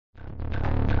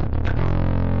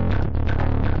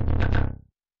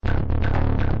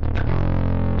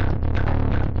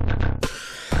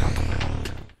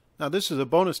Now this is a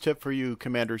bonus tip for you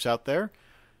commanders out there.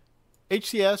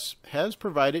 HCS has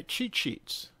provided cheat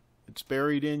sheets. It's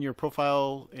buried in your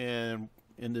profile, and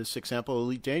in this example,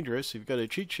 Elite Dangerous, if you've got a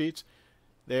cheat sheets,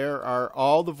 there are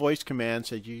all the voice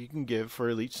commands that you can give for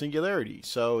Elite Singularity.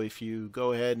 So if you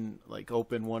go ahead and like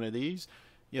open one of these,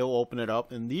 you'll open it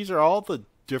up, and these are all the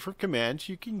different commands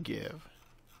you can give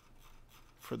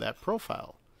for that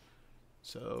profile.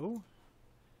 So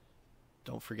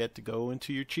don't forget to go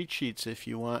into your cheat sheets if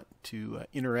you want to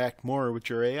interact more with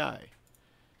your AI.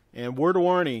 And word of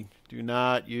warning, do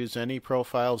not use any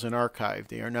profiles in archive.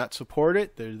 They are not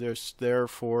supported. They're there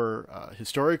for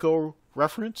historical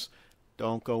reference.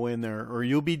 Don't go in there or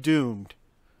you'll be doomed.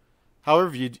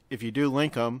 However, if you do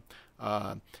link them,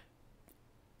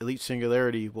 Elite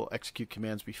Singularity will execute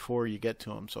commands before you get to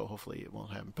them, so hopefully it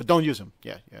won't happen. But don't use them.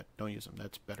 Yeah, don't use them.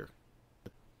 That's better.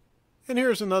 And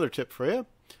here's another tip for you.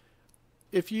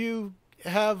 If you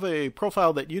have a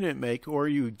profile that you didn't make, or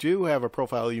you do have a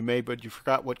profile you made but you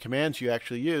forgot what commands you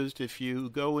actually used, if you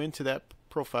go into that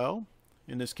profile,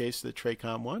 in this case the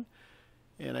Tracom one,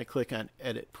 and I click on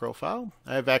Edit Profile,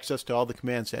 I have access to all the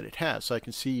commands that it has. So I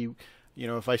can see,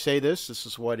 if I say this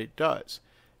is what it does.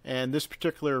 And this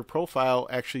particular profile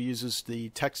actually uses the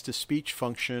text-to-speech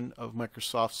function of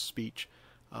Microsoft Speech.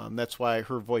 That's why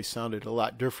her voice sounded a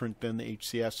lot different than the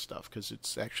HCS stuff, because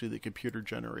it's actually the computer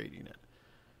generating it.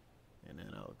 And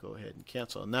then I'll go ahead and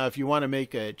cancel. Now if you want to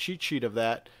make a cheat sheet of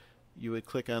that, you would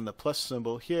click on the plus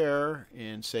symbol here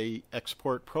and say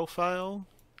Export Profile.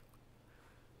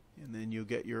 And then you'll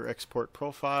get your export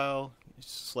profile. You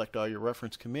select all your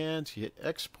reference commands, you hit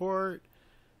Export,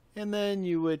 and then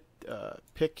you would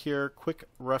pick here Quick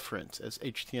Reference as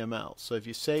HTML. So if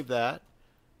you save that,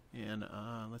 and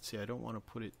let's see, I don't want to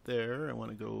put it there. I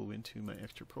want to go into my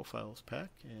Extra Profiles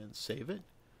pack and save it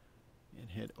and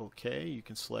hit OK. You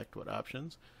can select what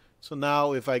options. So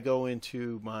now if I go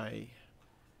into my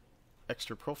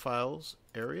Extra Profiles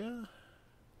area,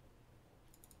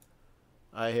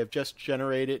 I have just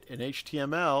generated an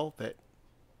HTML that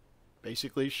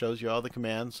basically shows you all the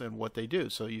commands and what they do.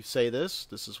 So you say this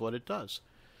is what it does.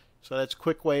 So that's a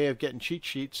quick way of getting cheat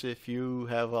sheets if you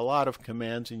have a lot of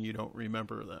commands and you don't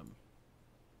remember them.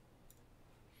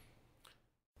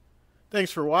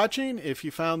 Thanks for watching. If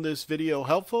you found this video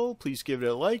helpful, please give it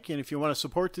a like. And if you want to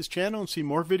support this channel and see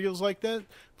more videos like that,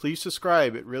 please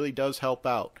subscribe. It really does help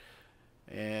out.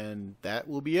 And that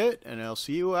will be it. And I'll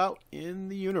see you out in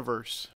the universe.